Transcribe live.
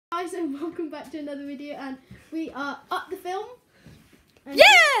guys, and welcome back to another video, and we are Up the Film. And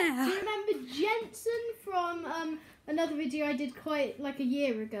yeah! do you remember Jensen from another video I did quite like a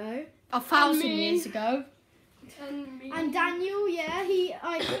year ago? 1,000 years ago. And Daniel, yeah,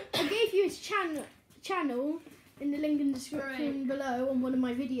 I gave you his channel in the link in the description below on one of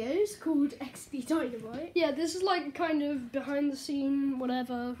my videos called XD Dynamite. Yeah, this is like kind of behind the scene,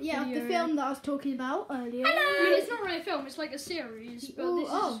 whatever. Yeah, video. the film that I was talking about earlier. Hello! I mean, it's not really a film, it's like a series.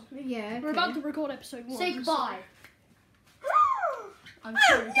 But Yeah. We're about to record episode 1. Say goodbye. I'm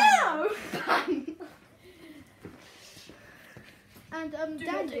sorry, Daniel. And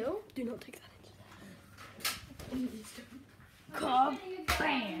Daniel. Do not take that Come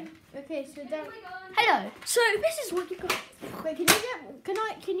bam. Okay, so Hello. So this is what you got. wait, can you get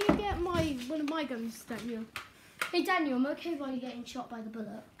one of my guns, Daniel? Hey Daniel, I'm okay while you're getting shot by the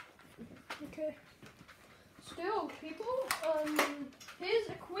bullet. Okay. Still, people, here's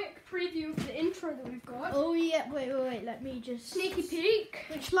a quick preview of the intro that we've got. Oh yeah, wait, let me just Sneaky peek.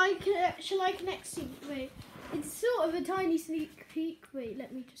 Shall I connect sync? Wait, it's sort of a tiny sneak peek. Wait,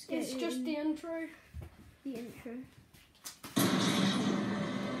 let me just get It's just the intro. the intro.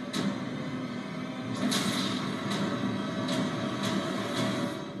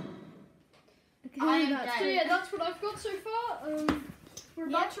 Okay, So yeah, that's what I've got so far. We're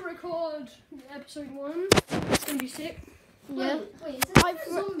about to record episode 1. It's gonna be sick. Yeah. Wait, is this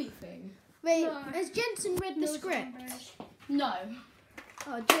a zombie thing? Wait, No. has Jensen read the script? No.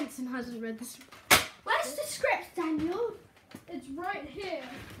 Oh, Jensen hasn't read the script. Where's the script, Daniel? It's right here.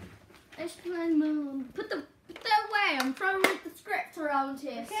 Explain, Mum. Put that away. I'm throwing the script around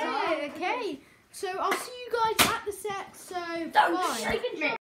here. Okay. So I'll see you guys at the set. So Don't bye. shake it.